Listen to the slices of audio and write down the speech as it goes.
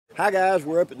Hi guys,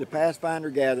 we're up at the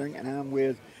Pathfinder gathering, and I'm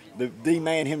with the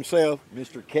man himself,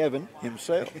 Mr. Kevin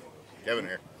himself. Kevin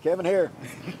here. Kevin here.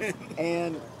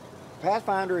 And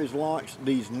Pathfinder has launched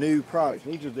these new products.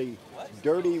 These are the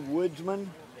Dirty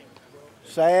Woodsman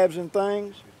salves and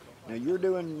things. Now you're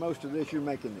doing most of this. You're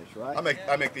making this, right?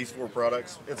 I make these 4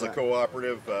 products. It's a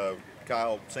cooperative.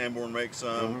 Kyle Sanborn makes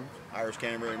some. Iris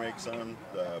Canterbury makes some.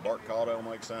 Bart Caldwell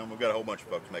makes some. We've got a whole bunch of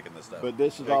folks making this stuff. But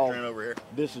this is Big all trend over here.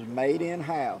 This is made in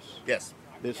house. Yes.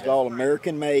 This is all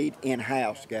American made in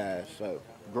house, guys. So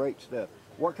great stuff.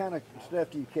 What kind of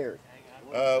stuff do you carry?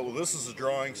 Well, this is a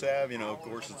drawing salve. You know, of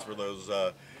course, it's for those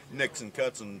nicks and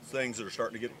cuts and things that are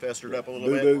starting to get festered up a little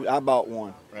bit. Boo-boo, I bought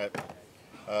one. Right.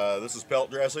 This is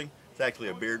pelt dressing. It's actually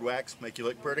a beard wax, make you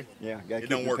look pretty. Yeah, got to it keep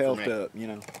don't the work pelt for me. up, you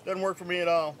know. Doesn't work for me at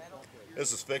all.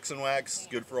 This is fixing wax,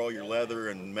 good for all your leather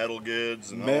and metal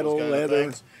goods and Metal, all those kind leather, of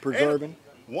things. preserving.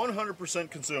 100%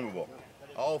 consumable.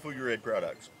 All food grade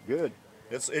products. Good.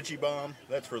 It's itchy balm.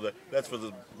 That's for the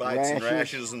bites and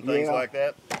rashes and things yeah. like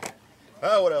that.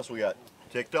 Oh, what else we got?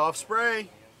 Ticked off spray.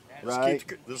 Right.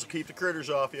 This will keep the critters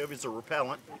off you. It's a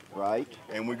repellent. Right.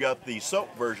 And we got the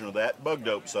soap version of that, bug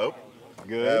dope soap.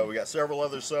 Good. We got several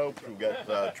other soaps. We've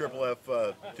got Triple F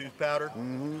tooth powder.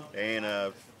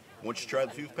 And once you try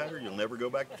the tooth powder, you'll never go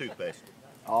back to toothpaste.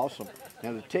 Awesome.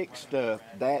 Now the tick stuff,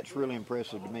 that's really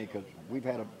impressive to me because we've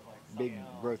had a big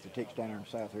growth of ticks down here in the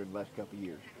south here the last couple of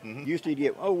years. Used to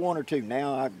get 1 or 2.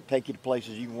 Now I can take you to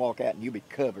places you can walk out and you'll be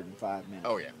covered in 5 minutes.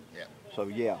 Oh yeah, yeah. So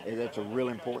yeah, that's a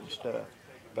really important stuff.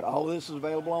 But all this is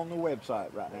available on the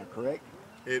website right now, correct?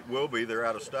 It will be. They're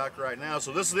out of stock right now.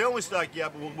 So this is the only stock. Yeah,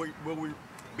 but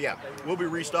we'll be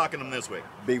restocking them this week.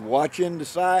 Be watching the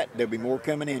site. There'll be more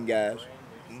coming in, guys.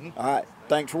 All right.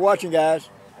 Thanks for watching, guys.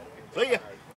 See ya.